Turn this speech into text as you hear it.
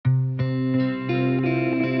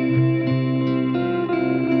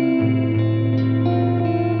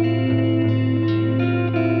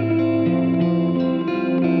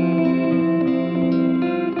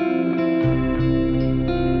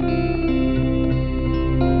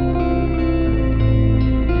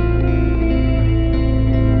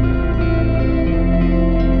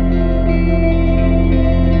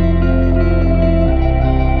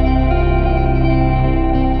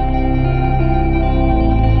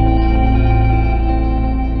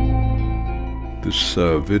This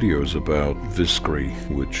video is about Viscri,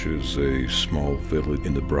 which is a small village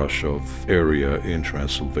in the Brasov area in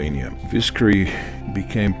Transylvania. Viscri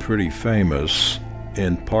became pretty famous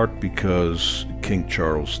in part because King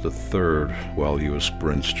Charles III, while he was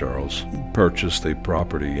Prince Charles, purchased a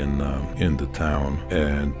property in the town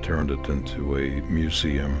and turned it into a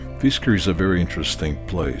museum. Viscri is a very interesting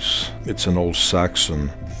place. It's an old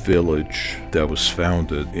Saxon village that was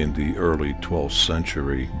founded in the early 12th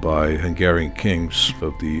century by Hungarian kings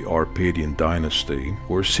of the Arpadian dynasty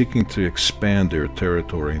who were seeking to expand their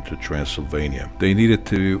territory into Transylvania. They needed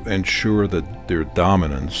to ensure that their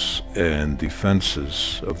dominance and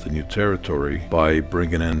defenses of the new territory by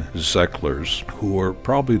bringing in Zeklers, who were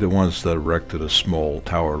probably the ones that erected a small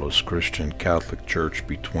towerless Christian Catholic church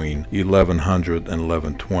between 1100 and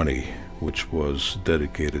 1120. Which was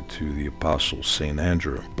dedicated to the Apostle St.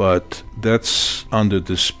 Andrew. But that's under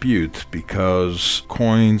dispute because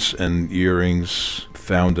coins and earrings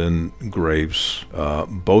found in graves,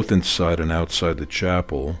 both inside and outside the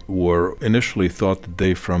chapel, were initially thought to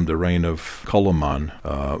date from the reign of Coloman,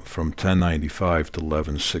 from 1095 to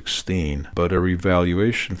 1116, but a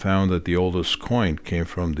revaluation found that the oldest coin came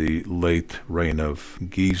from the late reign of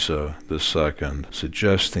Giza II,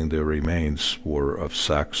 suggesting their remains were of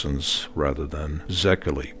Saxons rather than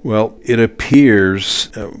Zekeli. Well, it appears,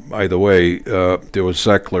 either way, there were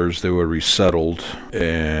Zeklers, they were resettled,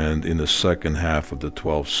 and in the second half of the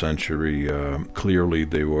 12th century, clearly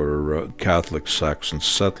they were Catholic Saxon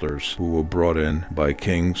settlers who were brought in by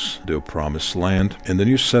kings, their promised land. And the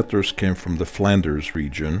new settlers came from the Flanders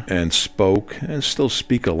region and spoke and still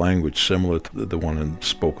speak a language similar to the one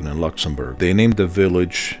spoken in Luxembourg. They named the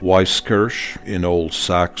village Weisskirch, in Old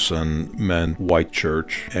Saxon meant white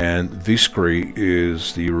church, and Viscri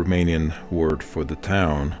is the Romanian word for the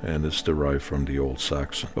town and is derived from the Old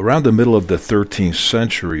Saxon. Around the middle of the 13th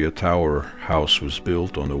century, a tower house was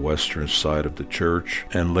built on the western side of the church,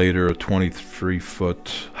 and later a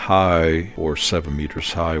 23-foot high or 7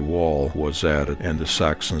 meters high wall was added, and the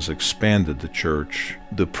Saxons expanded the church.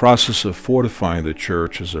 The process of fortifying the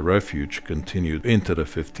church as a refuge continued into the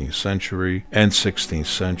 15th century and 16th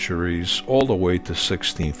centuries, all the way to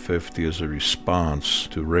 1650 as a response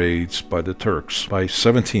to raids by the Turks. By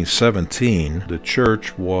 1717, the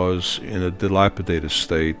church was in a dilapidated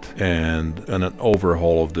state, and an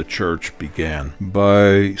overhaul of the church began.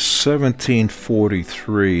 By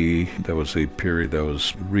 1743, that was a period that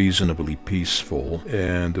was reasonably peaceful,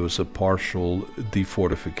 and there was a partial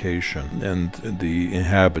defortification, and the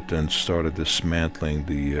inhabitants started dismantling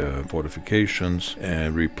the fortifications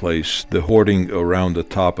and replaced the hoarding around the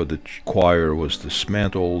top of the choir was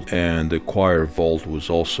dismantled, and the choir vault was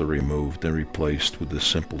also removed and replaced with a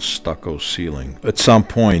simple stucco ceiling. At some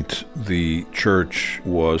point, the church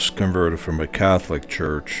was converted from a Catholic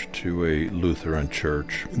church to a Lutheran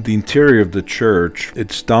church. The interior of the church,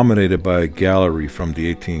 it's dominated by a gallery from the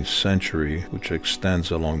 18th century, which extends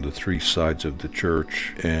along the three sides of the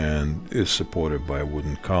church and is supported by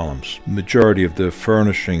wooden columns. The majority of the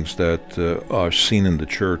furnishings that are seen in the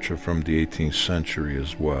church are from the 18th century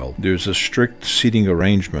as well. There's a strict seating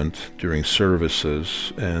arrangement during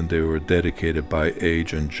services, and they were dedicated by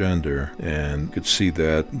age and gender, and you could see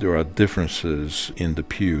that there are differences in the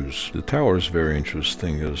pews. The tower is very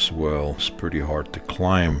interesting as well. It's pretty hard to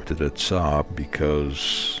climb to the top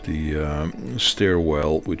because the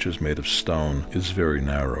stairwell, which is made of stone, is very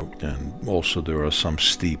narrow, and also there are some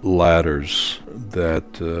steep ladders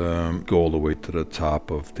that go all the way to the top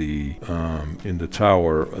of the in the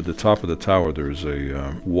tower. At the top of the tower there is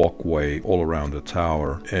a walkway all around the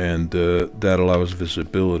tower, and that allows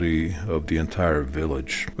visibility of the entire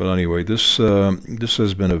village. But anyway, this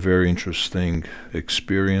has been a very interesting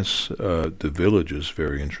experience. The village is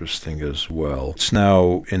very interesting as well. It's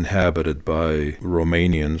now inhabited by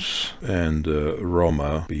Romanians and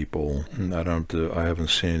Roma people. I haven't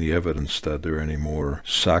seen any evidence that there are any more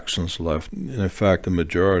Saxons left. In fact, the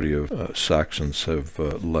majority of Saxons have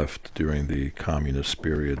left during the communist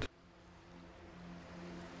period.